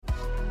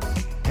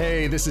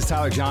Hey, this is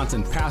Tyler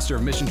Johnson, pastor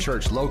of Mission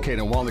Church located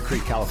in Walnut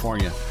Creek,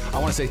 California. I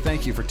want to say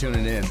thank you for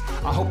tuning in.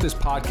 I hope this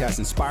podcast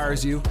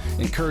inspires you,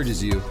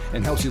 encourages you,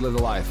 and helps you live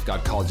the life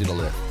God called you to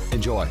live.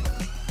 Enjoy.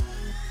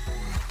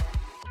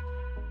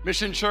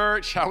 Mission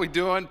Church, how we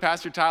doing?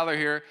 Pastor Tyler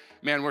here.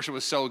 Man, worship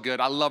was so good.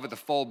 I love it, the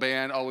full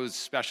band. Oh, it was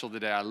special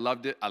today. I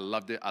loved it, I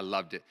loved it, I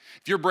loved it.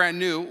 If you're brand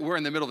new, we're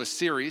in the middle of a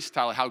series,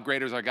 Tyler, How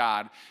Great Is Our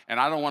God? And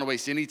I don't want to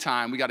waste any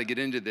time. We got to get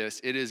into this.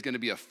 It is going to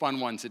be a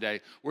fun one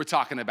today. We're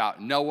talking about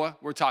Noah.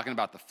 We're talking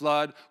about the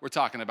flood. We're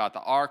talking about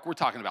the ark. We're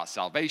talking about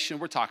salvation.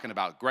 We're talking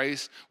about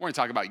grace. We're going to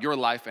talk about your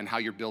life and how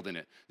you're building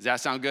it. Does that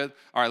sound good?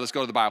 All right, let's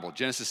go to the Bible.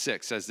 Genesis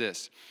 6 says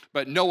this,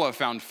 "But Noah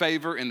found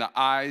favor in the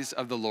eyes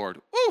of the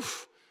Lord."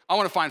 Oof. I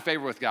want to find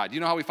favor with God.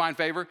 You know how we find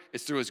favor?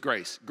 It's through his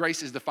grace.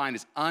 Grace is defined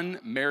as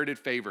unmerited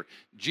favor.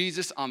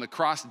 Jesus on the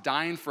cross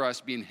dying for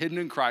us, being hidden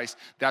in Christ,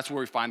 that's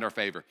where we find our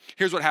favor.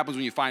 Here's what happens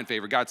when you find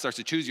favor. God starts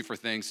to choose you for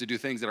things, to do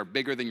things that are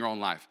bigger than your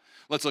own life.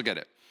 Let's look at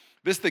it.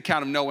 This is the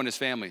account of Noah and his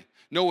family.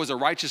 Noah was a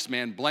righteous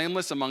man,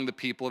 blameless among the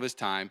people of his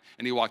time,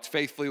 and he walked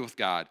faithfully with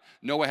God.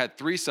 Noah had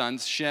 3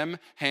 sons, Shem,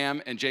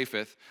 Ham, and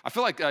Japheth. I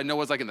feel like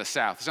Noah's like in the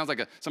South. It sounds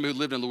like somebody who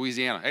lived in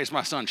Louisiana. Hey, it's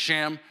my son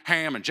Shem,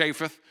 Ham, and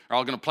Japheth are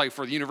all going to play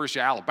for the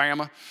University of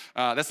Alabama.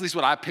 That's at least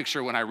what I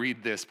picture when I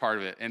read this part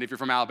of it. And if you're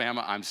from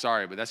Alabama, I'm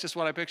sorry, but that's just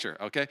what I picture,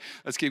 okay?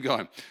 Let's keep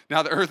going.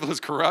 Now the earth was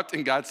corrupt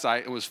in God's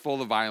sight and was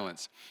full of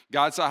violence.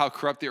 God saw how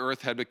corrupt the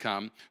earth had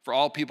become, for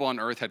all people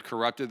on earth had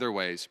corrupted their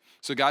ways.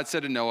 So God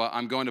said to Noah,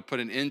 "I'm going to put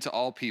an end to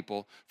all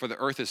people, for the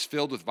earth is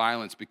filled with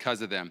violence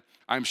because of them.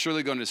 I'm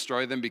surely going to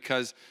destroy them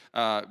because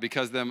of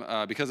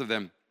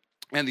them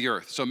and the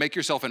earth. So make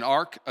yourself an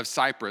ark of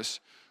cypress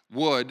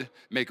wood,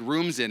 make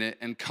rooms in it,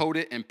 and coat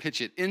it and pitch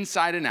it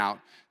inside and out.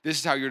 This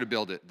is how you're to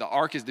build it. The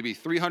ark is to be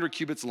 300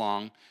 cubits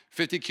long,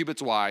 50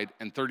 cubits wide,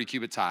 and 30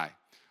 cubits high."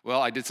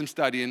 Well, I did some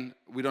studying.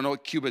 We don't know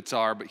what cubits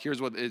are, but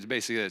here's what it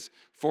basically is.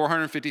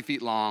 450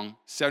 feet long,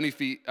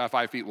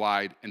 75 feet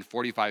wide, and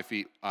 45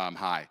 feet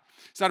high.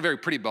 It's not a very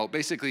pretty boat.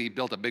 Basically, he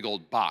built a big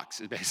old box.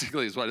 It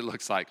basically is what it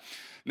looks like.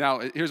 Now,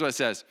 here's what it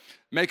says.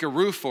 "Make a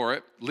roof for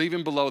it,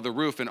 leaving below the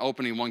roof an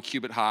opening 1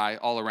 cubit high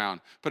all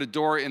around. Put a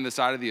door in the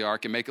side of the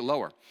ark and make it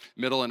lower,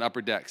 middle and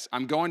upper decks.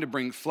 I'm going to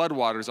bring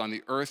floodwaters on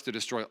the earth to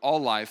destroy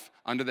all life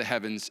under the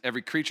heavens,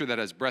 every creature that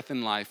has breath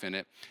and life in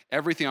it.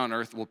 Everything on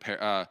earth will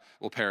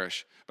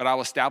perish. But I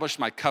will establish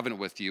my covenant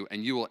with you,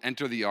 and you will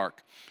enter the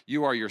ark.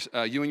 You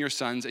and your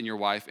sons and your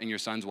wife and your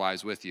sons'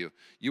 wives with you.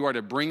 You are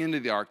to bring into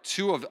the ark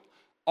 2 of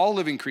all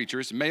living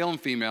creatures, male and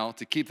female,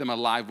 to keep them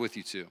alive with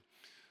you too.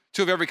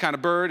 2 of every kind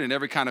of bird and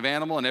every kind of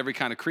animal and every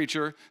kind of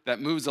creature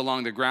that moves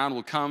along the ground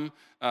will come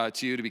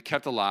to you to be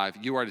kept alive.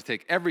 You are to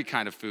take every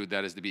kind of food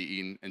that is to be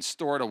eaten and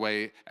store it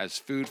away as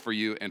food for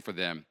you and for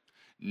them."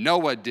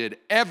 Noah did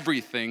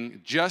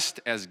everything just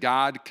as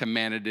God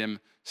commanded him.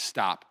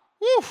 Stop.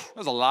 Woo,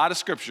 there's a lot of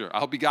scripture. I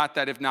hope you got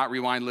that. If not,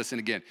 rewind, listen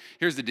again.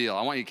 Here's the deal.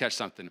 I want you to catch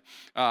something.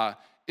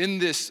 In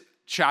this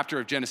chapter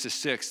of Genesis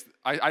 6,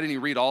 I didn't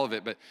even read all of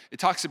it, but it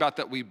talks about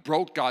that we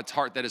broke God's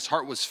heart, that his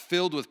heart was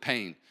filled with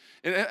pain.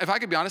 And if I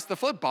could be honest, the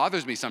flood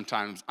bothers me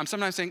sometimes. I'm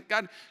sometimes saying,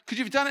 God, could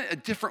you have done it a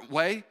different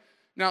way?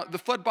 Now, the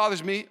flood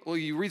bothers me. Well,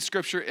 you read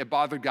scripture, it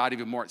bothered God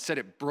even more. It said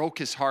it broke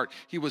his heart.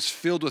 He was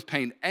filled with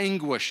pain,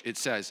 anguish, it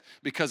says,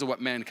 because of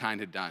what mankind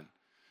had done.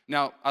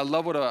 Now, I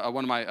love what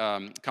one of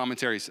my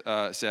commentaries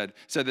said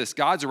this: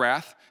 God's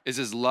wrath is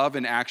his love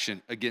in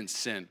action against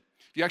sin.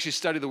 If you actually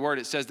study the word,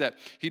 it says that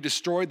he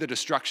destroyed the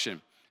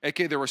destruction.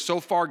 Okay, they were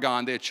so far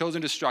gone, they had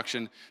chosen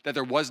destruction that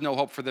there was no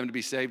hope for them to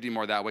be saved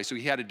anymore that way, so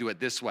he had to do it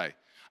this way.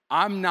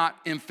 I'm not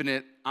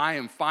infinite, I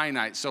am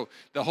finite. So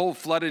the whole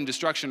flood and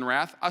destruction and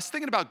wrath, I was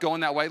thinking about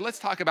going that way. Let's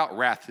talk about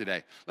wrath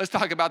today. Let's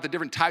talk about the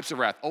different types of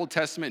wrath, Old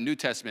Testament, New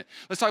Testament.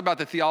 Let's talk about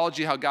the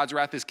theology, how God's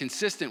wrath is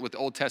consistent with the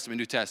Old Testament,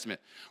 New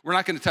Testament. We're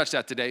not going to touch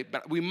that today,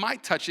 but we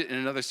might touch it in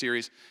another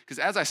series, because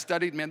as I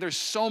studied, man, there's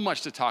so much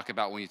to talk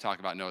about when you talk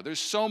about Noah. There's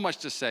so much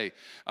to say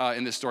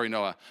in this story,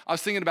 Noah. I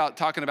was thinking about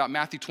talking about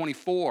Matthew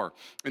 24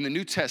 in the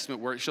New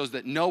Testament, where it shows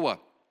that Noah,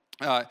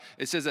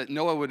 it says that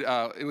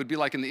Noah it would be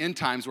like in the end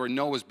times where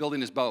Noah was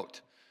building his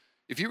boat.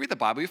 If you read the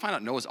Bible, you find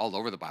out Noah's all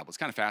over the Bible. It's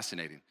kind of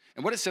fascinating.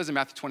 And what it says in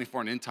Matthew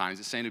 24 in end times,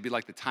 it's saying it would be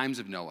like the times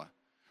of Noah.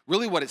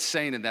 Really what it's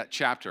saying in that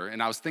chapter,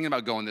 and I was thinking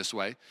about going this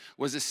way,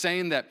 was it's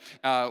saying that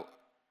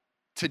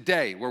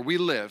today, where we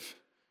live,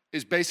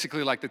 is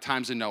basically like the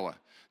times of Noah.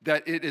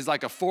 That it is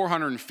like a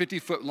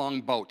 450-foot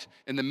long boat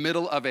in the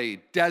middle of a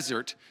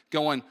desert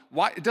going,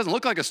 why? It doesn't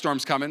look like a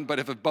storm's coming, but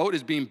if a boat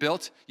is being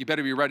built, you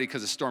better be ready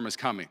because a storm is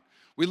coming.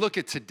 We look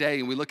at today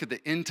and we look at the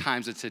end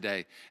times of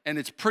today, and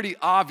it's pretty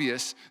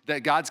obvious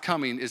that God's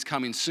coming is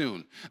coming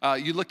soon.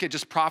 You look at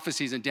just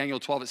prophecies in Daniel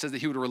 12, it says that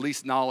he would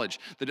release knowledge.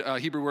 The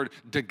Hebrew word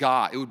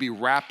dagah, it would be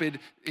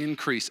rapid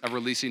increase of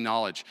releasing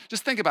knowledge.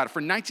 Just think about it.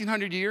 For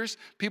 1900 years,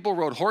 people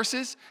rode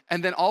horses,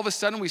 and then all of a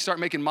sudden we start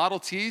making Model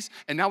Ts,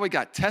 and now we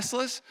got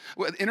Teslas.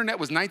 The internet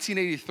was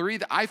 1983.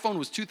 The iPhone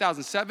was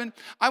 2007.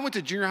 I went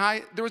to junior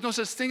high. There was no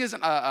such thing as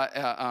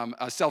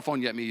a cell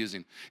phone yet me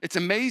using. It's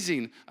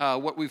amazing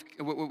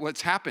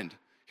what's happened.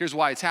 Here's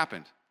why it's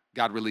happened.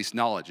 God released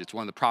knowledge. It's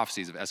one of the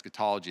prophecies of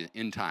eschatology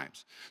in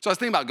times. So I was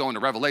thinking about going to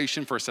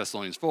Revelation, 1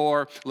 Thessalonians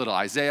 4, a little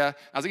Isaiah.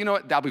 I was like, you know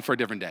what? That'll be for a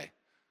different day.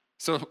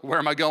 So where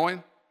am I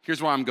going?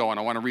 Here's where I'm going.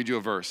 I want to read you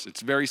a verse.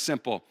 It's very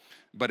simple,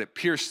 but it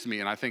pierced me,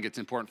 and I think it's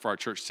important for our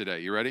church today.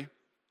 You ready?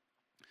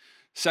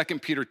 2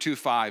 Peter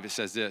 2:5, it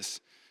says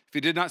this: if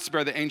he did not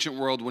spare the ancient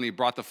world when he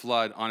brought the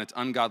flood on its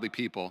ungodly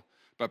people,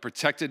 but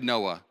protected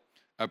Noah,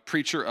 a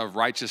preacher of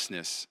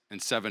righteousness, and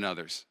 7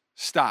 others.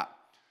 Stop.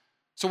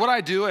 So what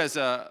I do as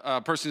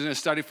a person who's going to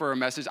study for a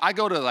message, I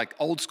go to like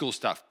old school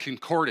stuff,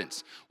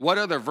 concordance. What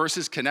other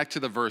verses connect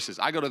to the verses?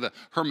 I go to the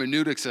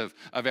hermeneutics of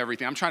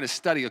everything. I'm trying to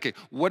study, okay,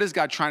 what is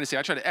God trying to say?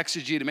 I try to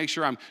exegete to make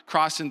sure I'm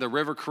crossing the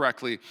river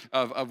correctly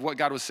of what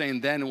God was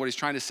saying then and what he's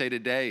trying to say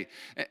today.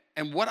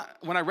 And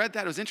when I read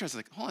that, it was interesting.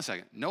 Like, hold on a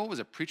second. Noah was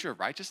a preacher of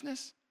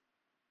righteousness?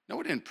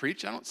 Noah didn't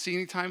preach. I don't see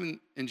any time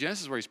in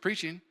Genesis where he's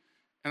preaching.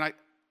 And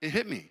it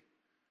hit me.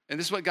 And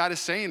this is what God is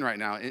saying right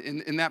now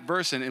in that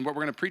verse and what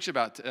we're going to preach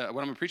about, what I'm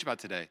going to preach about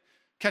today.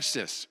 Catch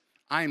this.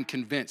 I am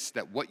convinced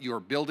that what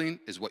you're building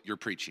is what you're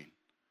preaching.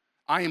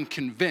 I am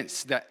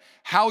convinced that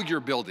how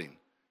you're building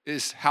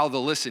is how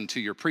they'll listen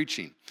to your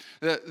preaching.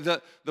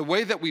 The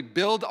way that we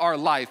build our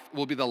life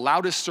will be the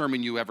loudest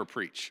sermon you ever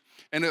preach.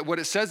 And what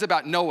it says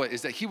about Noah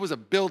is that he was a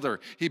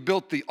builder. He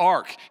built the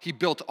ark. He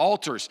built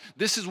altars.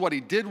 This is what he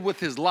did with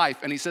his life.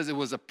 And he says it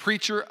was a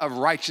preacher of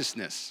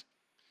righteousness.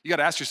 You got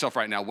to ask yourself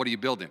right now, what are you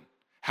building?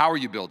 How are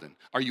you building?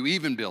 Are you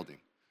even building?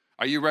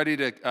 Are you ready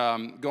to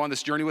go on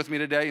this journey with me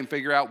today and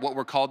figure out what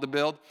we're called to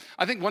build?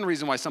 I think one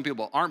reason why some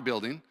people aren't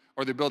building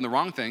or they're building the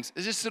wrong things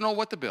is just to know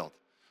what to build.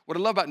 What I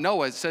love about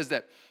Noah is it says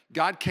that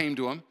God came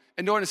to him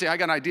and Noah didn't say, I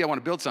got an idea, I want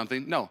to build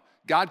something. No,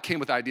 God came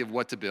with the idea of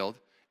what to build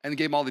and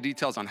gave him all the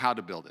details on how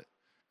to build it.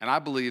 And I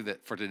believe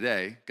that for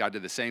today, God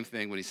did the same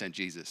thing when he sent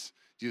Jesus.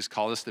 Jesus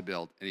called us to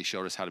build and he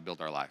showed us how to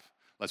build our life.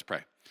 Let's pray.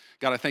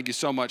 God, I thank you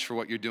so much for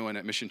what you're doing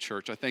at Mission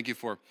Church. I thank you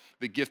for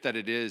the gift that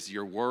it is,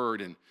 your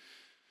word, and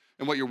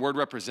what your word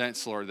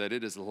represents, Lord, that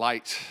it is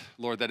light,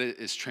 Lord, that it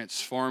is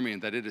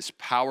transforming, that it is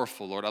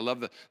powerful, Lord. I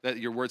love that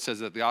your word says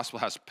that the gospel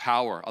has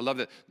power. I love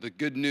that the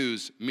good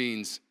news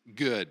means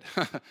good.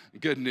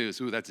 Good news.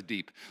 Ooh, that's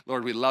deep.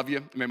 Lord, we love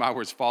you. May my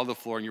words fall to the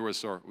floor and your words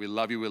soar. We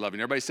love you. We love you.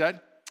 And everybody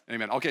said?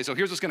 Amen. Okay, so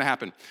here's what's going to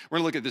happen. We're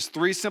going to look at this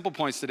 3 simple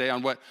points today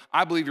on what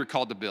I believe you're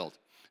called to build.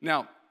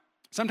 Now,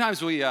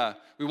 sometimes we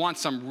want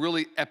some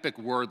really epic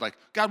word like,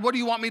 God, what do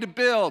you want me to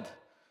build?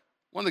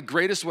 One of the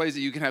greatest ways that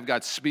you can have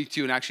God speak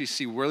to you and actually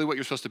see really what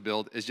you're supposed to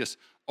build is just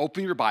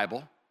open your Bible.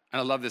 And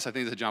I love this. I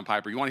think it's a John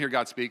Piper. You want to hear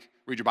God speak?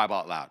 Read your Bible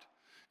out loud.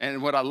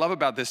 And what I love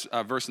about this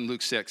verse in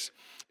Luke 6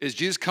 is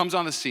Jesus comes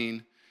on the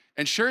scene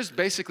and shares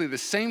basically the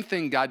same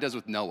thing God does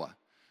with Noah.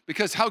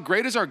 Because how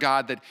great is our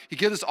God that he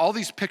gives us all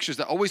these pictures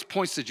that always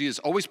points to Jesus,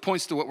 always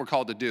points to what we're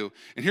called to do.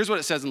 And here's what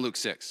it says in Luke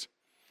 6.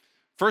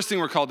 First thing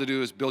we're called to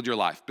do is build your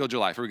life. Build your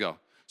life. Here we go.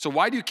 So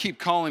why do you keep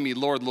calling me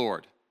Lord,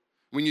 Lord,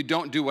 when you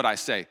don't do what I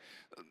say?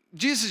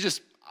 Jesus is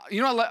just,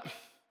 you know what?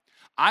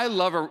 I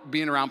love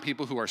being around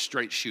people who are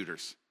straight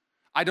shooters.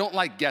 I don't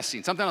like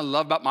guessing. Something I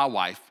love about my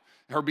wife,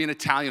 her being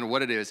Italian or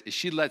what it is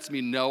she lets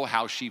me know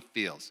how she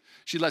feels.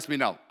 She lets me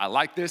know, I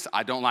like this,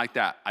 I don't like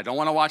that. I don't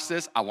want to watch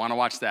this, I want to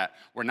watch that.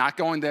 We're not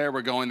going there,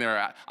 we're going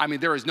there. I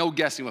mean, there is no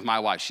guessing with my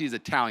wife. She's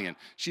Italian.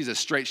 She's a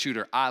straight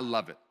shooter. I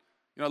love it.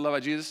 You know what I love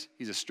about Jesus?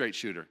 He's a straight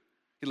shooter.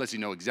 He lets you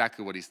know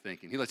exactly what he's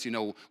thinking. He lets you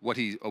know what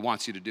he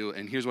wants you to do.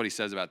 And here's what he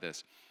says about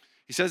this.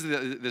 He says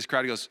to this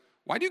crowd, he goes,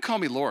 why do you call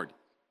me Lord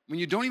when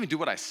you don't even do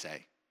what I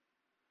say?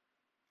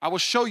 I will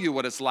show you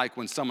what it's like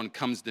when someone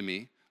comes to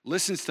me,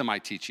 listens to my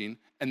teaching,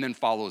 and then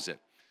follows it.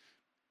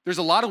 There's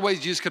a lot of ways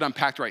Jesus could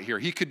unpack right here.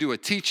 He could do a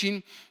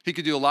teaching, he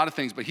could do a lot of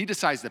things, but he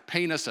decides to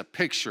paint us a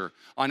picture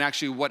on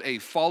actually what a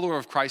follower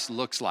of Christ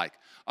looks like.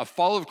 A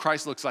follower of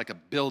Christ looks like a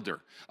builder.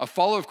 A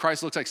follower of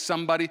Christ looks like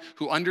somebody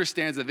who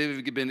understands that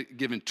they've been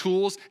given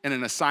tools and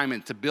an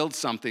assignment to build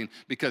something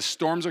because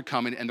storms are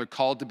coming and they're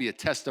called to be a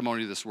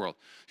testimony to this world.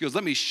 He goes,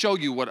 let me show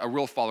you what a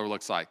real follower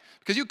looks like.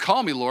 Because you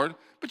call me Lord,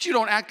 but you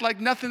don't act like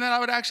nothing that I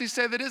would actually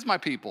say that is my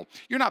people.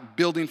 You're not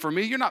building for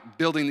me. You're not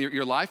building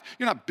your life.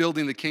 You're not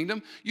building the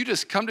kingdom. You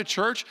just come to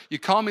church, you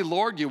call me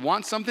Lord, you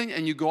want something,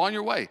 and you go on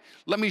your way.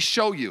 Let me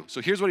show you. So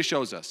here's what he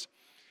shows us.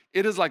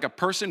 It is like a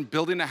person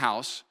building a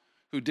house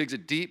who digs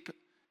it deep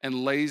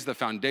and lays the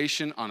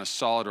foundation on a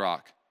solid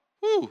rock.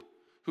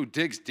 Who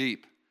digs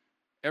deep.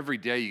 Every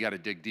day you got to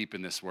dig deep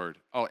in this word.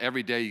 Oh,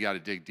 every day you got to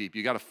dig deep.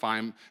 You got to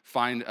find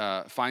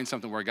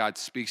something where God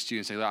speaks to you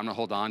and say, I'm going to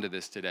hold on to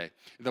this today.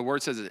 The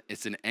word says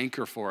it's an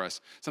anchor for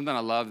us. Something I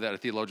love that a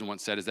theologian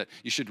once said is that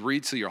you should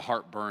read till your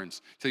heart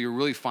burns, till you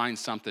really find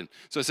something.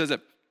 So it says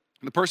that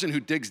the person who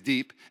digs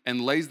deep and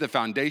lays the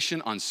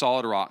foundation on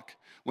solid rock,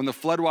 when the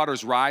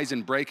floodwaters rise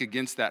and break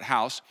against that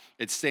house,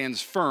 it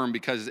stands firm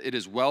because it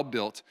is well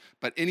built.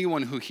 But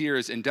anyone who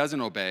hears and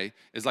doesn't obey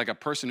is like a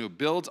person who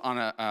builds on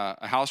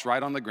a house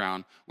right on the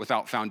ground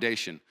without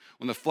foundation.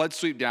 When the floods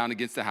sweep down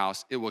against the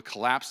house, it will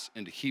collapse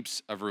into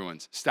heaps of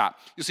ruins. Stop.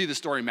 You'll see the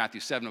story in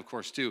Matthew 7, of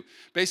course, too.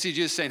 Basically,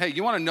 Jesus saying, hey,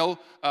 you want to know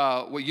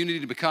what you need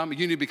to become? You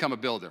need to become a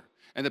builder.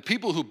 And the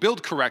people who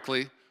build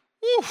correctly,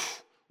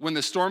 when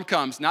the storm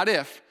comes, not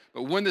if,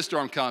 but when the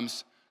storm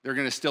comes, they're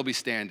gonna still be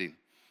standing.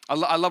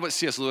 I love what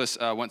C.S. Lewis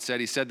once said.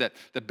 He said that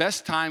the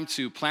best time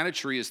to plant a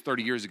tree is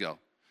 30 years ago.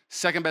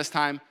 Second best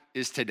time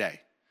is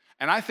today.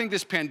 And I think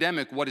this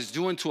pandemic, what it's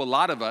doing to a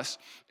lot of us,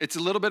 it's a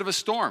little bit of a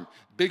storm.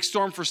 Big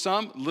storm for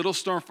some, little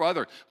storm for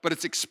others. But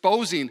it's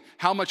exposing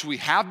how much we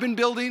have been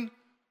building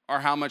or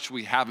how much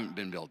we haven't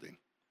been building,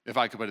 if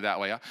I could put it that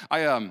way.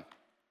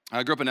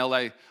 I grew up in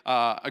LA.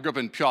 I grew up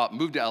in Puyallup,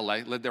 moved to LA,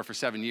 lived there for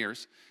 7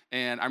 years.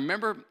 And I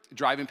remember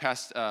driving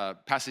past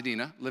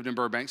Pasadena, lived in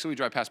Burbank, so we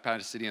drive past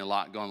Pasadena a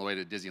lot, going all the way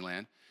to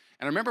Disneyland.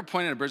 And I remember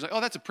pointing at a bridge, like,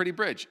 oh, that's a pretty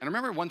bridge. And I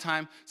remember one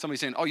time somebody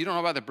saying, oh, you don't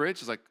know about the bridge?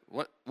 I was like,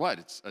 what?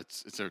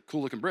 It's a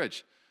cool looking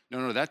bridge.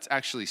 No, that's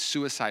actually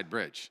Suicide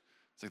Bridge.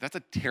 It's like, that's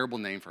a terrible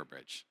name for a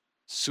bridge.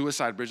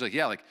 Suicide Bridge,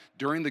 like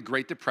during the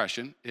Great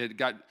Depression, it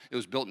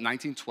was built in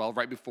 1912,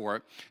 right before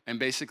it. And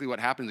basically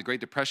what happened, the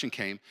Great Depression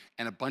came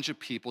and a bunch of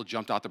people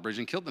jumped out the bridge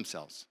and killed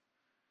themselves.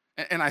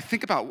 And I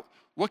think about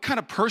what kind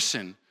of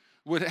person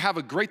would have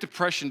a Great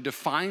Depression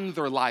define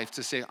their life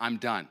to say, I'm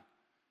done.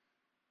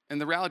 And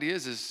the reality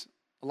is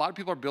a lot of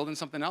people are building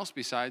something else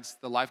besides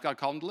the life God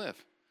called them to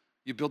live.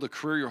 You build a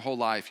career your whole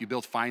life, you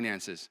build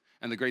finances,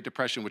 and the Great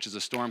Depression, which is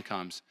a storm,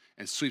 comes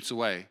and sweeps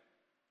away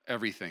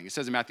everything. It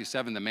says in Matthew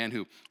 7, the man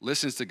who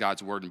listens to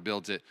God's word and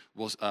builds it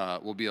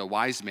will be a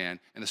wise man,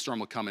 and the storm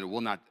will come and it will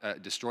not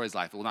destroy his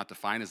life, it will not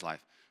define his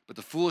life. But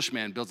the foolish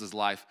man builds his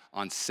life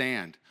on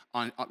sand,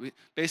 on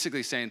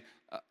basically saying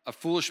a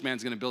foolish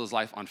man's gonna build his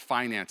life on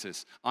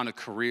finances, on a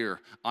career,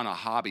 on a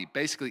hobby,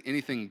 basically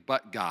anything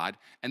but God.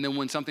 And then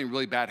when something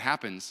really bad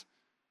happens,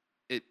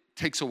 it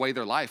takes away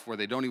their life where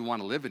they don't even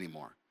wanna live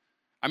anymore.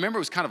 I remember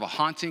it was kind of a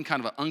haunting, kind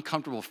of an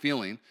uncomfortable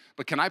feeling,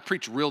 but can I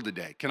preach real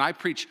today? Can I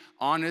preach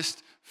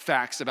honest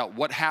facts about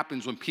what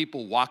happens when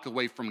people walk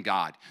away from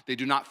God? They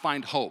do not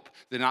find hope.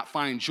 They do not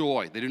find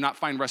joy. They do not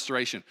find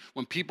restoration.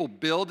 When people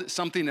build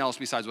something else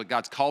besides what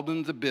God's called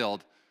them to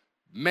build,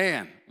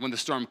 man, when the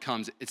storm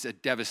comes, it's a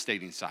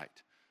devastating sight.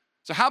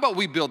 So how about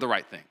we build the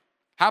right thing?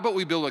 How about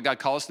we build what God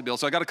calls us to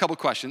build? So I got a couple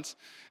questions,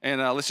 and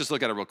let's just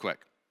look at it real quick.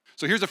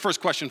 So here's the first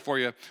question for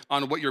you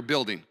on what you're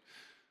building.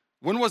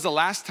 When was the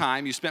last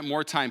time you spent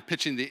more time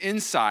pitching the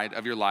inside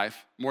of your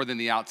life more than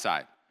the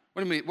outside?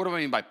 What do I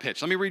mean by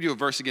pitch? Let me read you a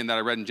verse again that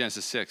I read in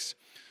Genesis 6.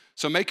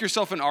 So make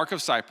yourself an ark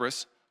of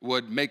cypress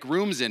wood, make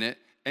rooms in it,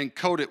 and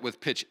coat it with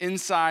pitch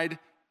inside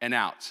and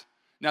out.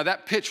 Now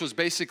that pitch was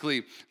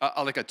basically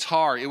like a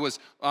tar. It was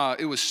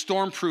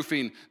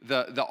stormproofing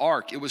the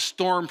ark. It was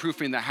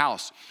stormproofing the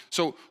house.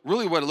 So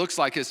really what it looks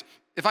like is,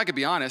 if I could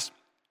be honest,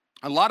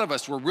 a lot of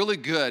us were really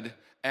good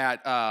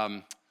at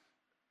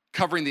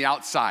covering the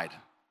outside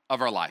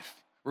of our life.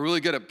 We're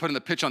really good at putting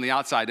the pitch on the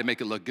outside to make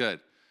it look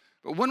good.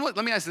 But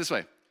let me ask it this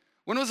way.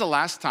 When was the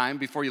last time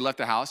before you left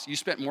the house you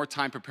spent more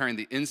time preparing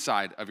the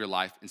inside of your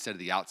life instead of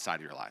the outside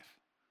of your life?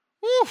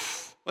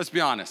 Woof, let's be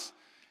honest.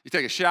 You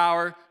take a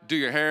shower, do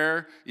your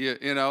hair,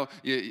 I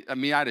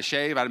had to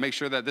shave, I had to make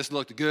sure that this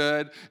looked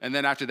good, and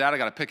then after that I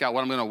got to pick out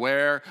what I'm gonna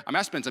wear.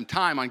 I spend some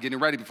time on getting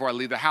ready before I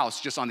leave the house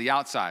just on the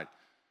outside.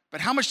 But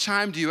how much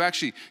time do you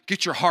actually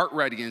get your heart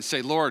ready and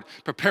say, Lord,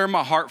 prepare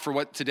my heart for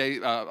what today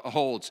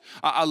holds?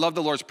 I love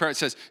the Lord's Prayer. It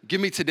says,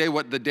 give me today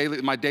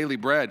my daily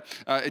bread.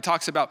 It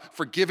talks about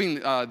forgiving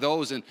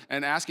those and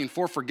asking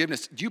for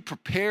forgiveness. Do you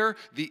prepare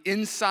the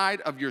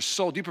inside of your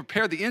soul? Do you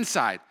prepare the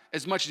inside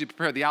as much as you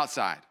prepare the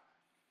outside?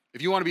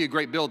 If you want to be a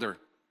great builder,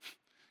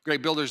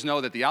 great builders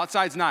know that the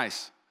outside's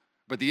nice,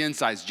 but the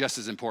inside's just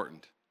as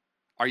important.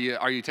 Are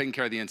you taking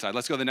care of the inside?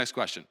 Let's go to the next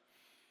question.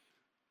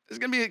 This is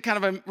going to be kind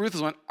of a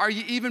ruthless one. Are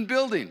you even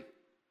building?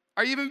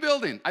 Are you even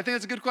building? I think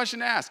that's a good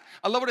question to ask.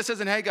 I love what it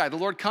says in Haggai. The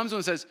Lord comes to him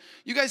and says,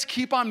 you guys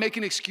keep on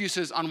making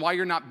excuses on why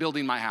you're not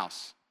building my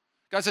house.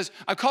 God says,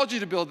 I've called you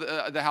to build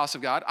the house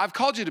of God. I've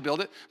called you to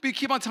build it, but you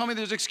keep on telling me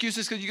there's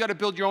excuses because you got to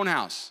build your own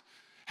house.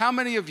 How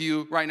many of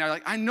you right now are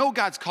like, I know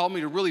God's called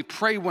me to really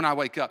pray when I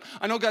wake up.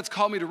 I know God's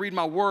called me to read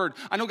my word.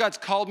 I know God's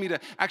called me to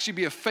actually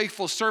be a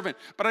faithful servant,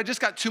 but I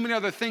just got too many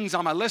other things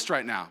on my list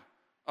right now.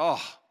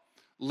 Oh,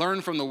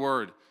 learn from the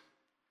word.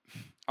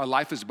 Our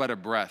life is but a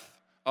breath.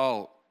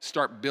 Oh,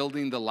 start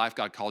building the life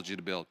God called you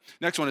to build.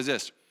 Next one is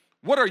this.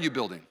 What are you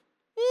building?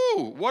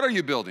 Woo, what are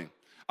you building?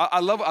 I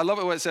love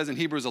what it says in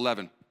Hebrews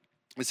 11.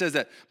 It says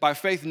that by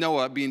faith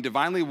Noah, being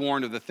divinely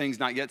warned of the things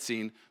not yet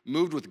seen,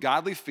 moved with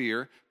godly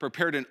fear,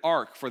 prepared an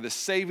ark for the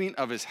saving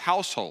of his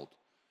household,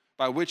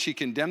 by which he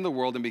condemned the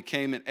world and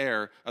became an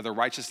heir of the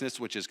righteousness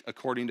which is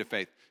according to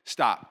faith.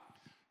 Stop.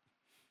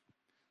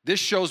 This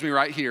shows me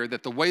right here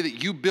that the way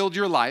that you build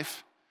your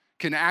life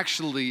can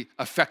actually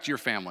affect your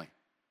family.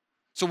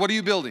 So what are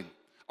you building?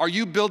 Are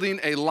you building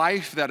a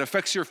life that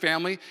affects your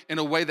family in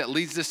a way that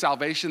leads to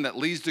salvation, that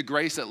leads to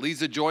grace, that leads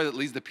to joy, that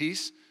leads to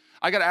peace?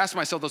 I got to ask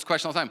myself those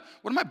questions all the time.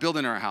 What am I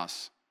building in our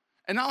house?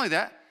 And not only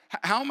that,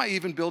 how am I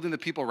even building the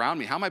people around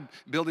me? How am I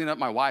building up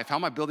my wife? How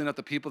am I building up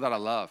the people that I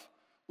love?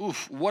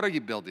 Oof, what are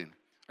you building?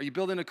 Are you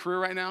building a career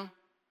right now?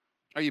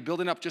 Are you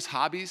building up just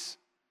hobbies?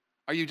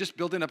 Are you just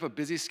building up a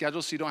busy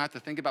schedule so you don't have to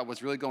think about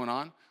what's really going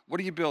on?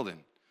 What are you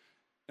building?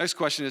 Next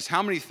question is,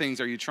 how many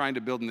things are you trying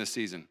to build in this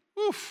season?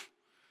 Oof.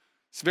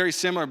 It's very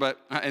similar, but,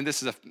 and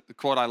this is a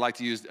quote I like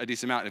to use a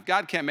decent amount. If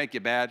God can't make you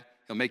bad,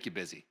 he'll make you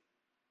busy.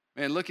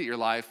 Man, look at your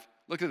life.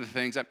 Look at the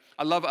things.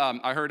 I love,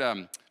 I heard, I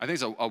think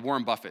it's a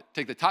Warren Buffett.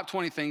 Take the top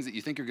 20 things that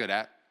you think you're good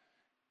at,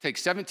 take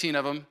 17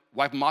 of them,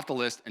 wipe them off the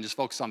list, and just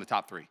focus on the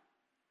top 3.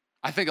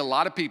 I think a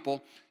lot of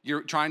people,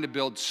 you're trying to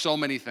build so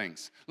many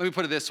things. Let me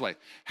put it this way.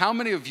 How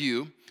many of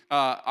you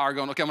are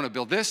going, okay, I'm going to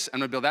build this, I'm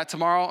going to build that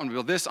tomorrow, I'm going to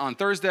build this on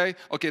Thursday,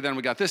 okay, then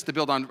we got this to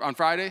build on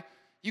Friday.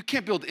 You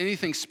can't build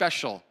anything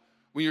special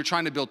when you're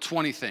trying to build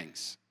 20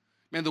 things.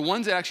 Man, the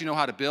ones that actually know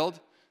how to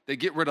build, they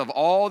get rid of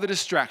all the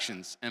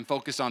distractions and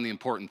focus on the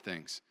important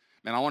things.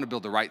 Man, I want to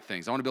build the right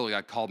things. I want to build what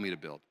God called me to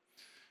build.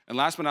 And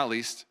last but not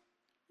least,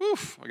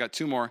 I got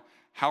 2 more.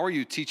 How are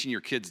you teaching your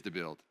kids to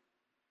build?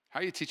 How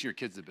are you teaching your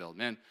kids to build?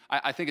 Man,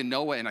 I think of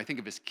Noah and I think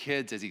of his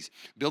kids as he's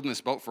building this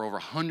boat for over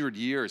 100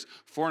 years,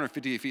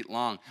 458 feet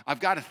long.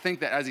 I've got to think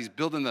that as he's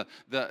building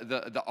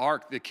the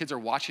ark, the kids are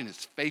watching his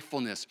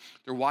faithfulness.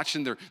 They're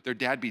watching their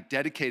dad be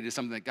dedicated to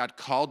something that God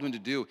called him to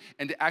do.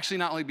 And to actually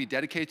not only be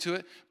dedicated to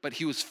it, but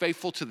he was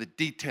faithful to the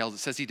details. It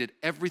says he did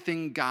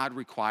everything God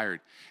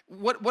required.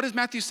 What is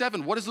Matthew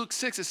 7? What is Luke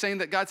 6? It's saying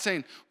that God's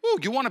saying,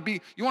 you want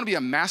to be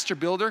a master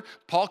builder?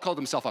 Paul called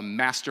himself a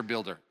master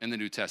builder in the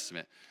New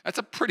Testament. That's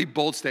a pretty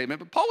bold statement,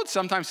 but Paul would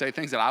sometimes say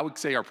things that I would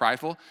say are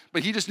prideful,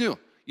 but he just knew.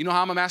 You know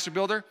how I'm a master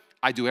builder?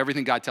 I do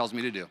everything God tells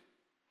me to do.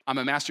 I'm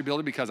a master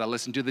builder because I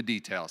listen to the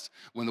details.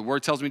 When the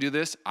word tells me to do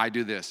this, I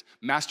do this.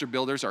 Master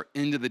builders are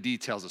into the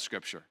details of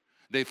Scripture.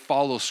 They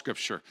follow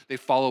Scripture. They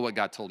follow what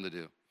God told them to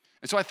do.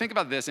 And so I think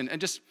about this, and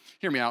just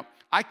hear me out.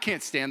 I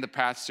can't stand the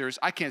pastors.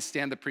 I can't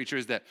stand the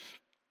preachers that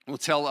will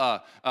tell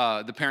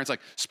the parents, like,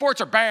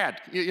 sports are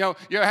bad. You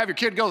have your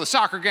kid go to the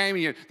soccer game,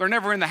 and they're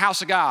never in the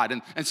house of God.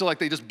 And so, like,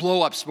 they just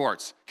blow up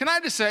sports. Can I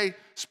just say,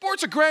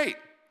 sports are great.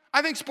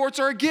 I think sports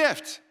are a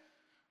gift,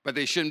 but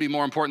they shouldn't be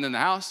more important than the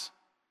house.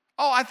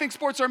 Oh, I think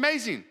sports are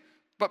amazing,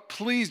 but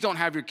please don't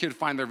have your kid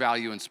find their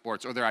value in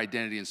sports or their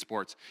identity in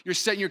sports. You're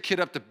setting your kid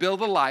up to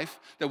build a life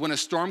that when a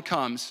storm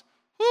comes,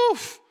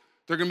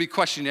 they're going to be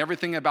questioning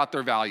everything about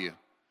their value.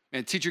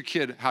 And teach your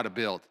kid how to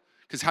build,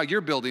 because how you're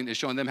building is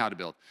showing them how to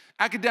build.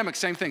 Academics,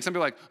 same thing. Some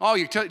people are like, oh,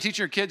 you're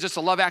teaching your kids just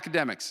to love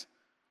academics.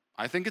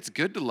 I think it's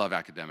good to love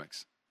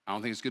academics. I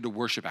don't think it's good to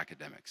worship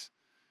academics.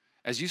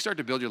 As you start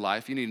to build your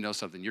life, you need to know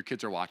something. Your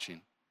kids are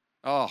watching.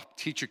 Oh,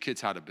 teach your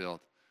kids how to build.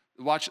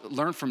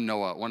 Learn from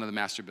Noah, one of the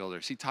master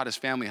builders. He taught his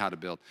family how to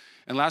build.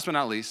 And last but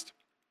not least,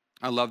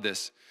 I love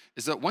this,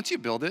 is that once you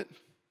build it,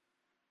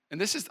 and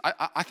this is,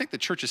 I think the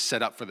church is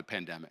set up for the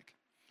pandemic.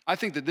 I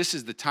think that this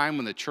is the time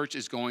when the church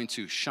is going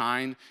to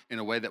shine in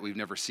a way that we've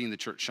never seen the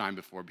church shine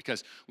before.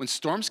 Because when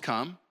storms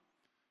come,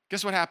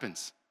 guess what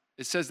happens?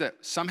 It says that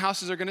some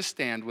houses are going to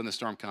stand when the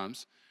storm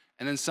comes,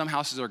 and then some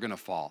houses are going to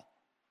fall.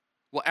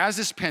 Well, as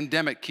this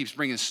pandemic keeps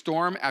bringing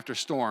storm after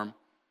storm,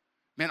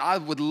 man, I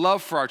would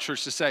love for our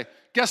church to say,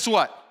 guess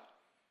what?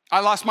 I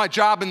lost my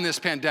job in this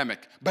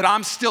pandemic, but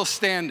I'm still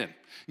standing.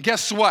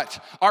 Guess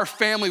what? Our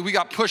family, we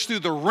got pushed through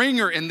the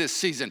ringer in this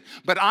season,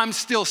 but I'm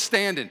still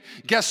standing.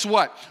 Guess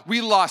what?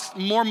 We lost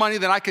more money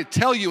than I could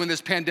tell you in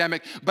this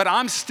pandemic, but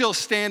I'm still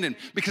standing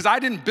because I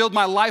didn't build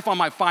my life on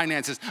my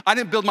finances. I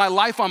didn't build my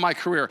life on my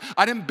career.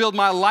 I didn't build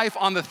my life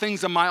on the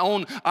things of my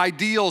own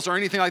ideals or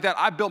anything like that.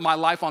 I built my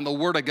life on the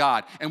Word of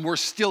God, and we're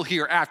still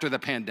here after the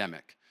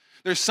pandemic.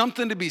 There's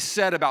something to be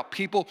said about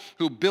people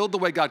who build the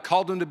way God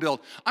called them to build.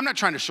 I'm not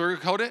trying to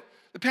sugarcoat it.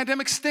 The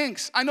pandemic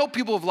stinks. I know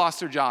people have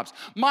lost their jobs.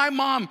 My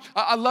mom,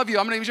 I love you,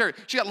 I'm not even sure.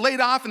 She got laid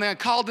off and then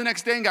called the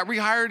next day and got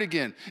rehired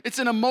again. It's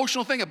an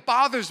emotional thing. It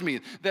bothers me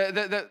that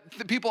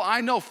the people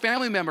I know,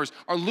 family members,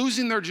 are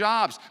losing their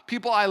jobs.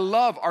 People I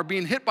love are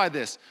being hit by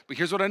this. But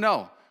here's what I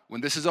know.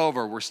 When this is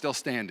over, we're still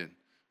standing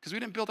because we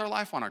didn't build our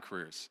life on our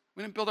careers.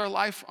 We didn't build our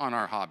life on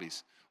our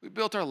hobbies. We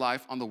built our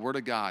life on the Word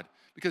of God.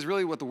 Because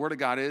really what the Word of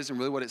God is and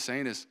really what it's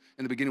saying is,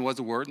 in the beginning was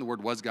the Word, and the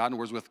Word was God, and the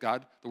Word was with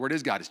God. The Word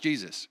is God. It's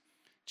Jesus.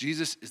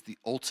 Jesus is the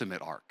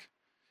ultimate ark.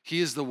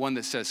 He is the one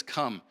that says,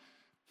 come,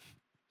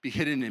 be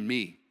hidden in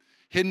me,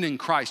 hidden in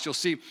Christ. You'll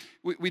see,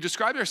 we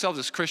describe ourselves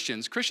as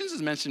Christians. Christians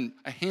is mentioned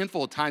a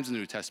handful of times in the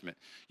New Testament.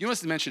 You know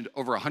what's mentioned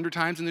over 100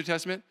 times in the New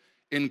Testament?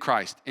 In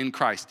Christ, in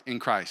Christ, in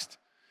Christ.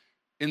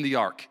 In the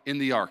ark, in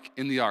the ark,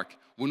 in the ark.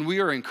 When we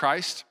are in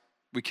Christ,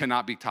 we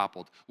cannot be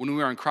toppled. When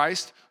we are in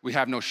Christ, we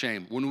have no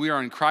shame. When we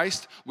are in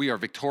Christ, we are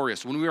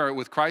victorious. When we are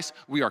with Christ,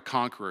 we are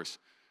conquerors.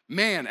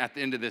 Man, at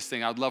the end of this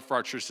thing, I'd love for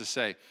our church to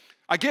say,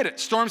 I get it,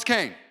 storms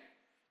came.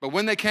 But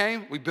when they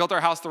came, we built our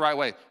house the right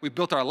way. We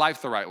built our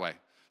life the right way. Does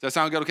that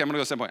sound good? Okay, I'm gonna go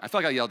to the second point. I feel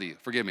like I yelled at you.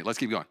 Forgive me, let's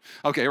keep going.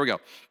 Okay, here we go.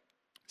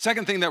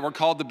 Second thing that we're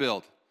called to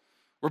build.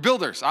 We're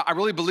builders. I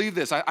really believe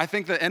this. I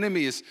think the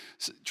enemy is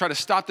trying to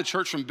stop the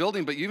church from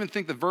building, but you even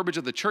think the verbiage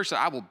of the church that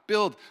I will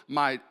build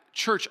my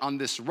church on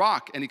this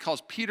rock, and he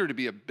calls Peter to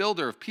be a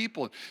builder of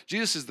people.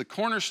 Jesus is the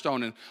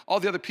cornerstone, and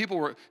all the other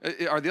people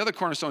are the other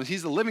cornerstones.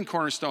 He's the living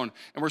cornerstone,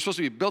 and we're supposed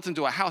to be built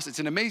into a house. It's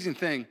an amazing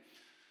thing.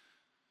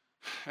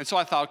 And so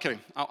I thought, okay,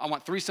 I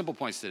want 3 simple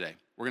points today.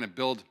 We're going to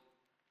build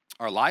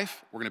our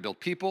life, we're going to build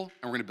people,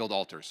 and we're going to build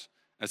altars.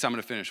 That's how I'm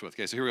going to finish with.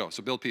 Okay, so here we go.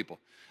 So build people.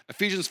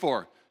 Ephesians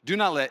 4, Do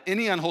not let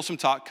any unwholesome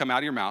talk come out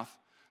of your mouth,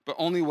 but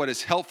only what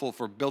is helpful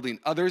for building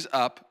others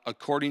up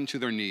according to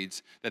their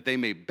needs, that they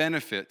may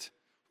benefit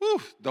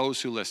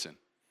those who listen.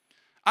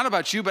 I don't know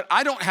about you, but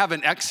I don't have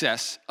an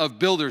excess of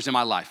builders in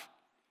my life.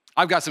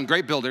 I've got some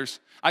great builders.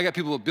 I got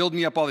people who build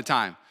me up all the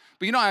time.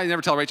 But you know, I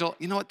never tell Rachel,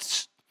 you know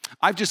what?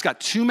 I've just got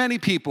too many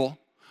people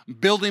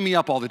building me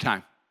up all the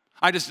time.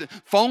 I just,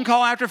 phone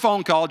call after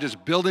phone call,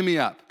 just building me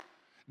up.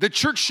 The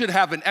church should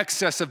have an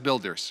excess of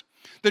builders.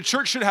 The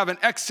church should have an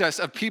excess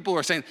of people who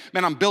are saying,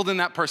 man, I'm building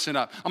that person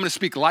up. I'm gonna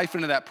speak life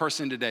into that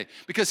person today.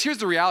 Because here's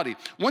the reality.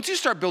 Once you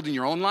start building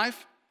your own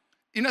life,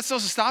 you're not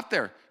supposed to stop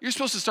there. You're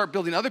supposed to start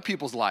building other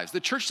people's lives. The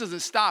church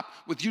doesn't stop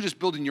with you just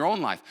building your own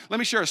life. Let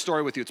me share a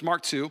story with you. It's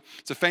Mark 2.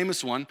 It's a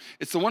famous one.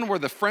 It's the one where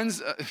the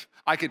friends,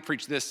 I could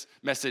preach this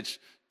message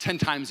 10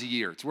 times a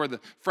year. It's where the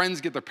friends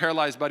get their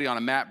paralyzed buddy on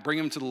a mat, bring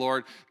him to the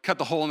Lord, cut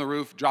the hole in the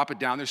roof, drop it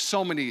down. There's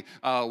so many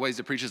ways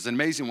to preach. It's an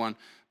amazing one.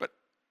 But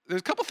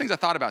there's a couple things I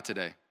thought about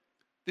today.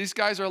 These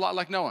guys are a lot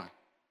like Noah.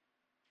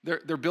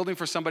 They're building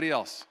for somebody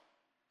else.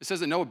 It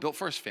says that Noah built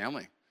for his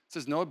family. It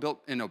says Noah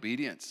built in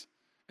obedience.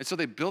 And so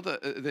they build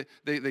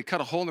they cut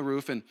a hole in the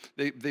roof, and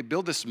they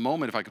build this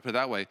moment, if I could put it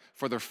that way,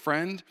 for their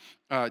friend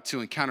to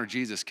encounter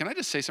Jesus. Can I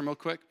just say something real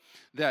quick?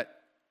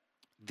 That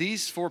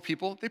these 4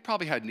 people, they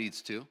probably had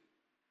needs too.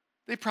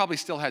 They probably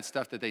still had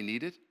stuff that they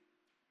needed.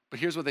 But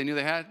here's what they knew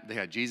they had. They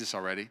had Jesus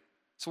already.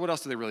 So what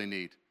else do they really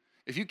need?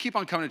 If you keep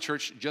on coming to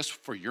church just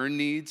for your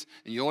needs,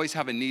 and you always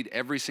have a need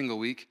every single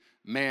week,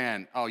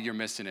 man, you're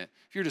missing it.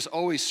 If you're just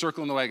always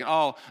circling the wagon,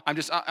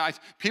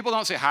 people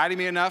don't say hi to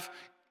me enough.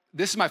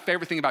 This is my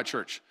favorite thing about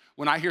church.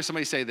 When I hear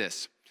somebody say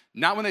this,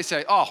 not when they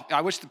say, I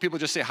wish the people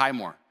just say hi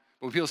more.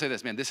 But when people say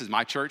this, man, this is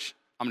my church,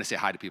 I'm gonna say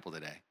hi to people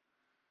today.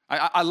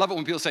 I love it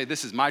when people say,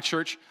 this is my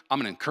church, I'm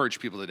gonna encourage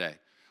people today.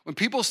 When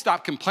people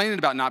stop complaining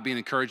about not being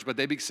encouraged, but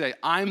they say,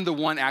 I'm the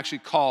one actually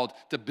called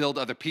to build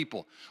other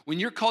people. When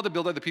you're called to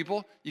build other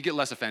people, you get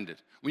less offended.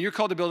 When you're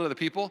called to build other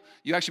people,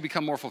 you actually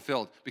become more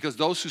fulfilled because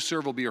those who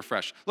serve will be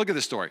refreshed. Look at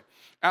this story.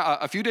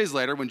 A few days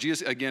later, when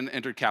Jesus again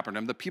entered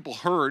Capernaum, the people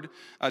heard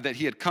that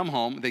he had come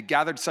home. They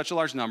gathered such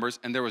large numbers,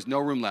 and there was no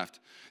room left,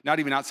 not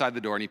even outside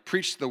the door, and he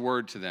preached the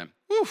word to them.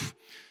 Woof.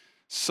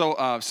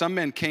 So some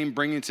men came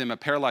bringing to him a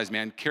paralyzed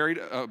man, carried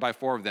by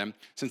 4 of them.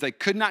 Since they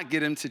could not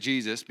get him to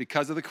Jesus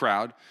because of the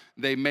crowd,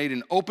 they made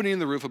an opening in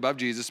the roof above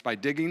Jesus by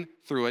digging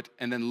through it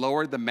and then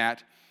lowered the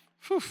mat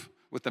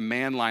with the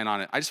man lying on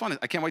it. I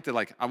can't wait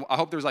to I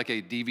hope there's like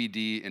a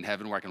DVD in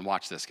heaven where I can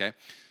watch this, okay?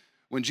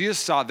 When Jesus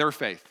saw their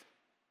faith,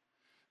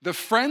 the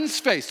friend's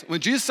faith, when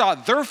Jesus saw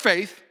their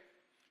faith,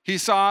 he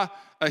said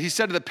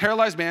to the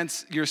paralyzed man,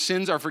 your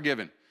sins are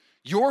forgiven.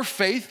 Your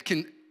faith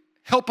can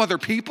help other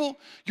people.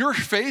 Your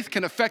faith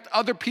can affect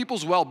other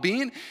people's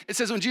well-being. It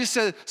says when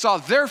Jesus saw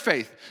their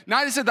faith,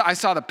 not he said that I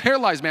saw the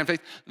paralyzed man's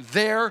faith,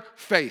 their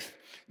faith.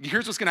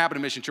 Here's what's gonna happen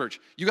in Mission Church.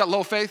 You got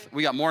low faith,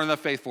 we got more than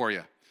enough faith for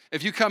you.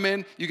 If you come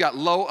in, you got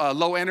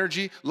low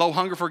energy, low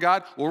hunger for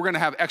God, well, we're gonna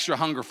have extra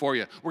hunger for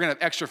you. We're gonna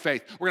have extra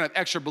faith. We're gonna have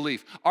extra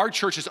belief. Our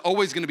church is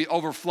always gonna be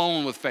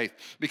overflowing with faith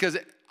because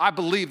I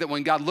believe that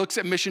when God looks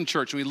at Mission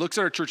Church, when he looks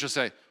at our church, he'll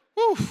say,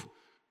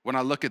 when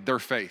I look at their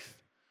faith,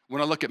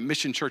 when I look at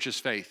Mission Church's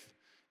faith,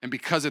 and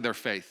because of their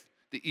faith,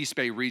 the East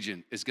Bay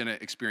region is gonna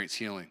experience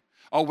healing.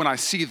 When I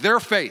see their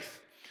faith,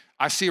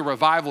 I see a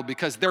revival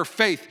because their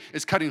faith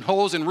is cutting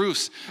holes in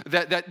roofs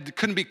that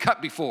couldn't be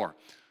cut before.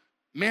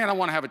 Man, I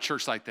wanna have a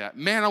church like that.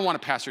 Man, I wanna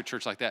pastor a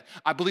church like that.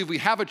 I believe we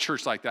have a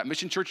church like that.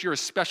 Mission Church, you're a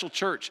special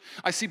church.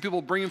 I see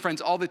people bringing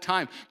friends all the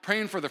time,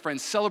 praying for their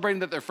friends, celebrating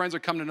that their friends are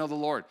coming to know the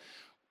Lord.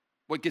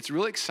 What gets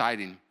really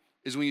exciting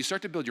is when you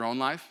start to build your own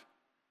life,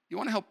 you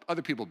wanna help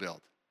other people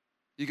build.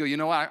 You go, you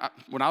know what,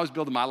 when I was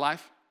building my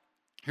life,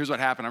 here's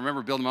what happened. I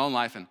remember building my own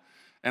life, and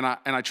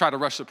I tried to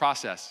rush the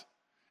process.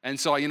 And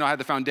so, I had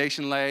the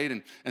foundation laid,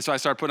 and so I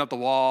started putting up the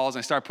walls,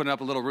 and I started putting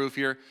up a little roof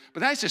here. But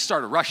then I just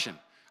started rushing.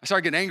 I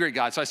started getting angry at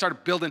God, so I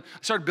started building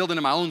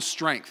in my own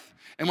strength.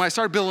 And when I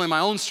started building in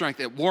my own strength,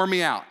 it wore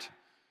me out.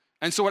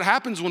 And so what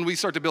happens when we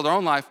start to build our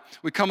own life,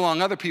 we come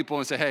along other people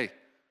and say, hey,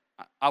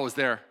 I was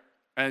there,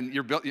 and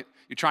you're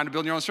trying to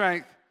build your own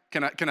strength.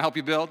 Can I help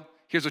you build?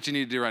 Here's what you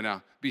need to do right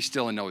now. Be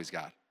still and know he's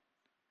God.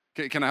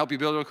 Can I help you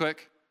build real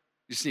quick?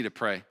 You just need to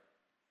pray.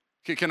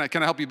 Can I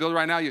help you build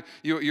right now?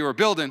 You were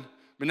building,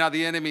 but now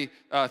the enemy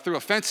threw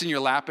a fence in your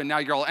lap, and now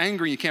you're all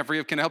angry and you can't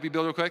forgive. Can I help you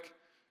build real quick?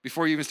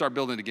 Before you even start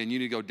building again, you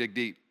need to go dig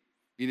deep.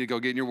 You need to go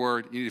get in your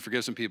word. You need to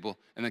forgive some people,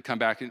 and then come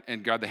back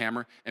and grab the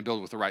hammer and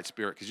build with the right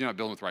spirit, because you're not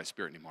building with the right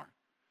spirit anymore.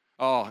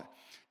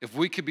 If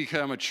we could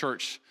become a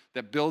church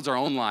that builds our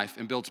own life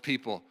and builds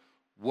people,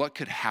 what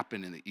could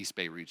happen in the East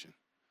Bay region?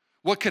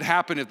 What could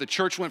happen if the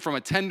church went from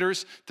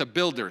attenders to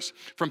builders,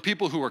 from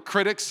people who were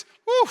critics,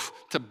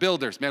 to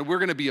builders? Man, we're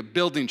gonna be a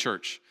building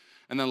church.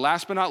 And then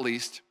last but not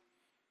least,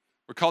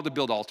 we're called to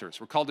build altars.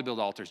 We're called to build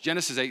altars.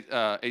 Genesis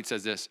 8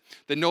 says this,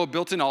 that Noah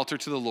built an altar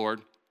to the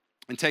Lord,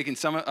 and taking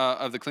some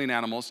of the clean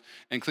animals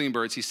and clean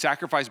birds, he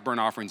sacrificed burnt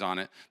offerings on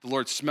it. The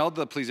Lord smelled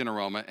the pleasing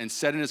aroma and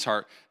said in his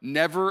heart,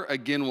 never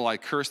again will I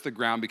curse the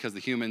ground because the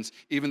humans,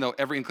 even though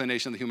every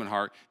inclination of the human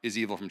heart is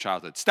evil from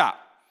childhood. Stop.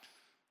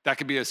 That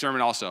could be a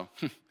sermon also.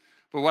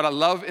 But what I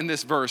love in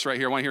this verse right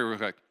here, I want to hear it real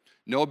quick.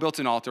 Noah built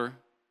an altar,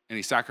 and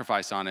he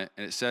sacrificed on it,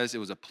 and it says it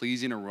was a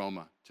pleasing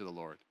aroma to the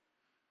Lord.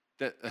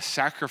 That a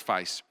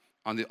sacrifice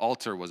on the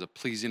altar was a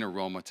pleasing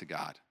aroma to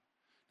God.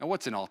 Now,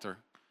 what's an altar?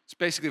 It's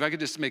basically, if I could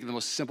just make it the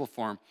most simple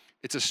form,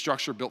 it's a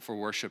structure built for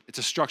worship. It's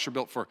a structure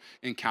built for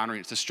encountering.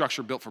 It's a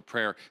structure built for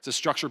prayer. It's a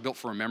structure built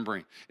for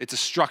remembering. It's a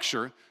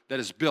structure that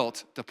is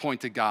built to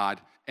point to God,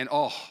 and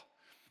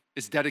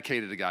it's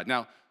dedicated to God.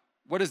 Now,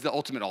 what is the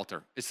ultimate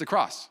altar? It's the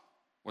cross.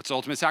 What's the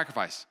ultimate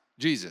sacrifice?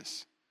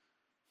 Jesus.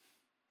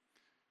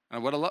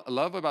 And what I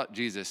love about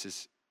Jesus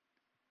is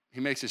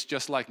he makes us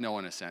just like Noah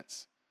in a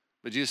sense.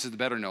 But Jesus is the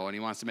better Noah, and he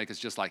wants to make us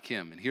just like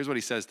him. And here's what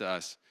he says to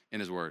us in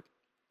his word.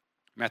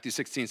 Matthew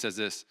 16 says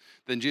this,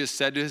 "Then Jesus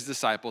said to his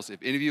disciples, if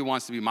any of you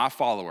wants to be my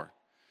follower,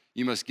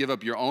 you must give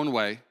up your own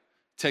way,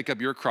 take up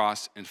your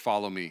cross, and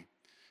follow me.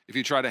 If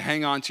you try to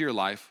hang on to your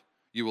life,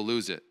 you will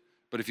lose it.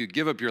 But if you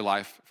give up your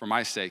life for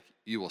my sake,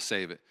 you will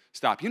save it."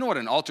 Stop. You know what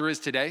an altar is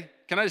today?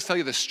 Can I just tell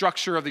you the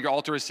structure of your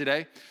altar is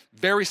today?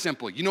 Very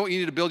simple. You know what you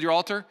need to build your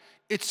altar?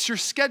 It's your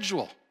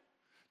schedule.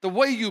 The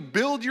way you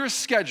build your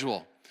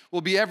schedule will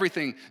be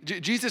everything.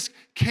 Jesus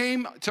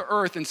came to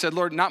earth and said,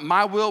 Lord, not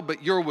my will,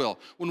 but your will.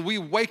 When we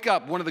wake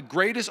up, one of the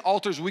greatest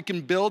altars we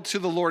can build to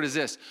the Lord is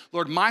this.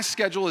 Lord, my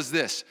schedule is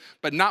this,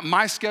 but not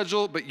my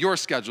schedule, but your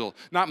schedule.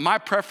 Not my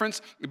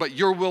preference, but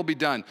your will be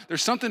done.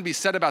 There's something to be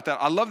said about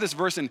that. I love this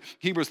verse in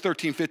Hebrews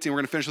 13:15. We're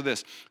going to finish with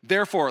this.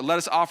 Therefore, let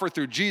us offer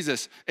through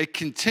Jesus a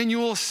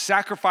continual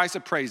sacrifice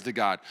of praise to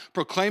God,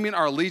 proclaiming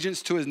our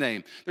allegiance to his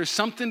name. There's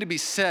something to be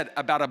said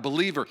about a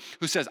believer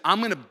who says, I'm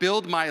going to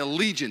build my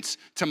allegiance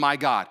to my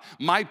God.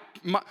 My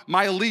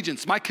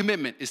allegiance, my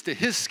commitment is to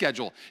his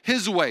schedule,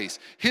 his ways,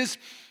 his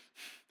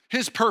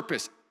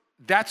purpose.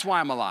 That's why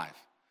I'm alive.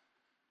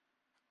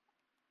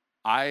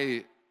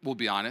 I will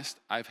be honest,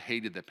 I've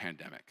hated the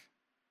pandemic.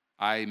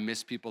 I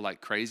miss people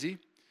like crazy.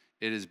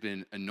 It has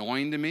been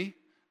annoying to me.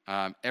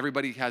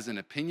 Everybody has an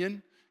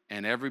opinion,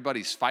 and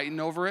everybody's fighting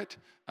over it.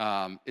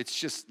 It's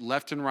just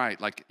left and right.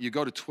 Like you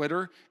go to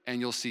Twitter and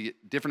you'll see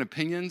different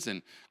opinions,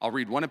 and I'll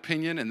read one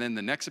opinion and then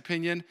the next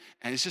opinion,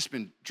 and it's just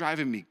been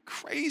driving me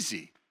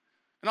crazy.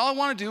 And all I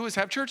want to do is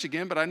have church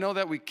again, but I know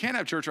that we can't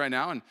have church right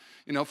now. And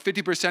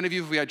 50% of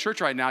you, if we had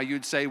church right now,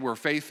 you'd say we're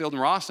faith-filled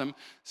and we're awesome.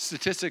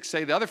 Statistics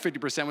say the other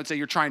 50% would say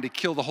you're trying to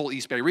kill the whole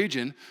East Bay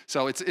region.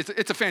 So it's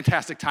a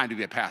fantastic time to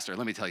be a pastor,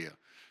 let me tell you.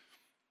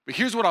 But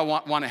here's what I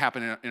want to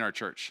happen in our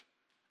church.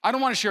 I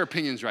don't want to share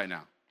opinions right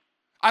now.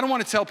 I don't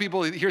want to tell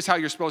people, here's how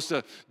you're supposed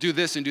to do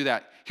this and do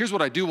that. Here's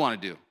what I do want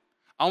to do.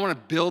 I want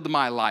to build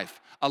my life.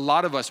 A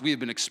lot of us, we have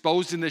been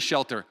exposed in this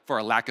shelter for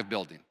a lack of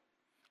building.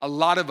 A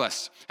lot of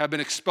us have been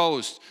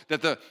exposed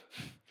that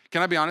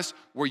can I be honest,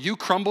 where you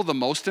crumble the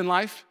most in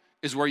life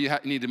is where you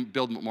need to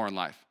build more in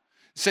life.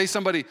 Say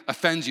somebody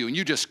offends you and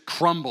you just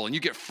crumble and you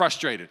get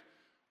frustrated.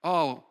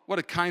 Oh, what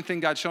a kind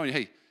thing God's showing you.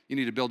 Hey, you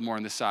need to build more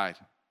on this side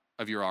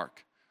of your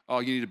ark. Oh,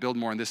 you need to build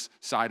more on this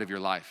side of your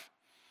life.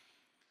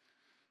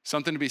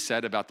 Something to be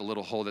said about the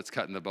little hole that's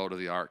cut in the boat of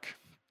the ark.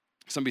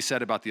 Something to be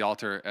said about the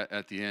altar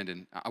at the end,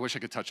 and I wish I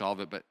could touch all of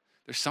it, but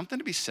there's something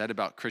to be said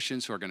about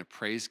Christians who are going to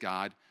praise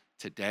God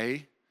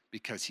today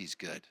because he's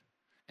good,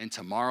 and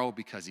tomorrow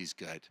because he's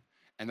good.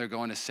 And they're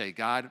going to say,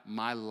 God,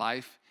 my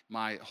life,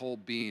 my whole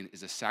being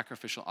is a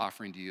sacrificial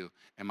offering to you,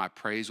 and my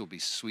praise will be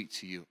sweet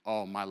to you.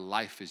 Oh, my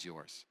life is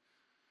yours.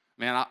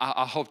 Man,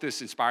 I hope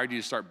this inspired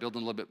you to start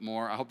building a little bit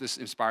more. I hope this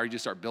inspired you to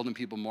start building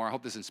people more. I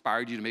hope this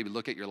inspired you to maybe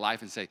look at your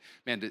life and say,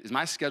 man, is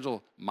my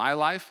schedule my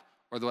life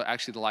or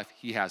actually the life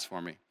he has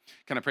for me?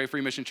 Can I pray for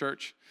you, Mission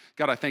Church?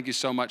 God, I thank you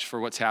so much for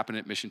what's happening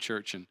at Mission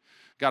Church. And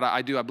God,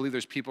 I believe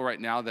there's people right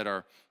now that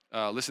are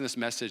listening to this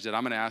message that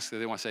I'm going to ask that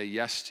they want to say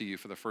yes to you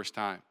for the first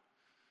time.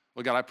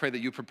 Well, God, I pray that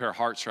you prepare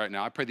hearts right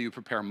now. I pray that you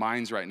prepare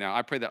minds right now.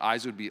 I pray that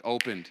eyes would be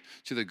opened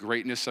to the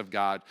greatness of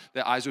God,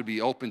 that eyes would be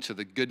open to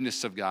the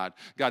goodness of God.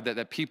 God,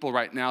 that people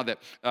right now, that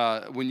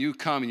when you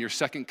come in your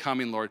second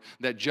coming, Lord,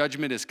 that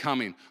judgment is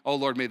coming. Oh,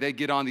 Lord, may they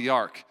get on the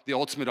ark, the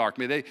ultimate ark.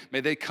 May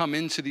they come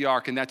into the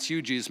ark, and that's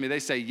you, Jesus. May they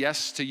say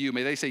yes to you.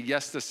 May they say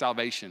yes to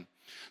salvation.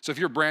 So if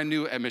you're brand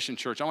new at Mission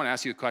Church, I want to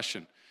ask you a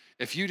question.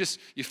 If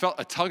you felt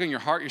a tug in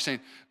your heart, you're saying,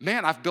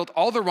 man, I've built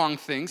all the wrong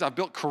things. I've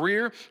built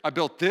career. I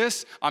built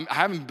this. I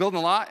haven't built a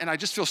lot, and I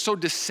just feel so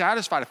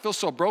dissatisfied. I feel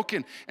so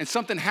broken, and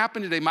something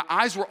happened today. My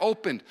eyes were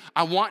opened.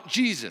 I want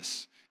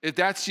Jesus. If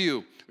that's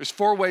you, there's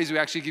 4 ways we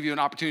actually give you an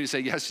opportunity to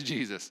say yes to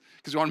Jesus,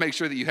 because we want to make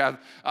sure that you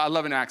have, I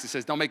love an Acts. It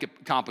says, don't make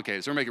it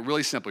complicated. So we're going to make it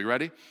really simple. You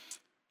ready?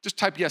 Just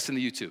type yes in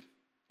the YouTube.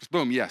 Just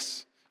boom,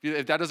 yes.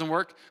 If that doesn't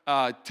work,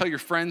 tell your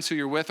friends who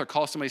you're with or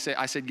call somebody and say,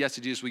 I said yes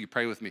to Jesus, will you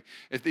pray with me?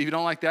 If you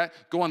don't like that,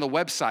 go on the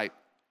website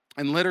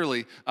and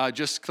literally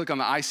just click on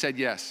the I said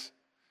yes.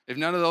 If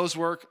none of those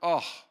work,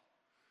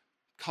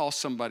 call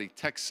somebody,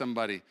 text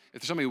somebody.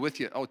 If there's somebody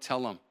with you,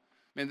 tell them.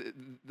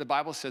 Man, the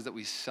Bible says that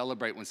we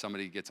celebrate when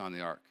somebody gets on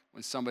the ark.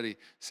 When somebody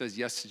says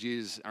yes to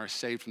Jesus and are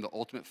saved from the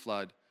ultimate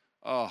flood,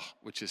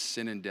 which is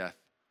sin and death.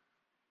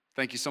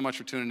 Thank you so much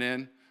for tuning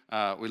in.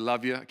 We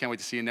love you. I can't wait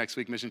to see you next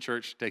week, Mission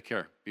Church. Take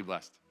care. Be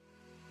blessed.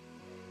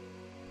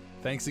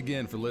 Thanks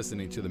again for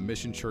listening to the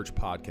Mission Church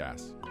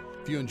Podcast.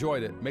 If you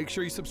enjoyed it, make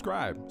sure you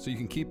subscribe so you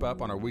can keep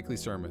up on our weekly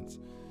sermons.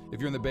 If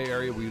you're in the Bay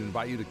Area, we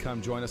invite you to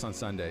come join us on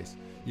Sundays.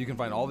 You can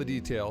find all the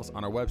details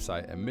on our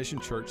website at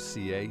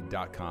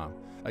missionchurchca.com.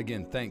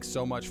 Again, thanks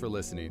so much for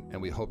listening,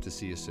 and we hope to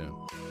see you soon.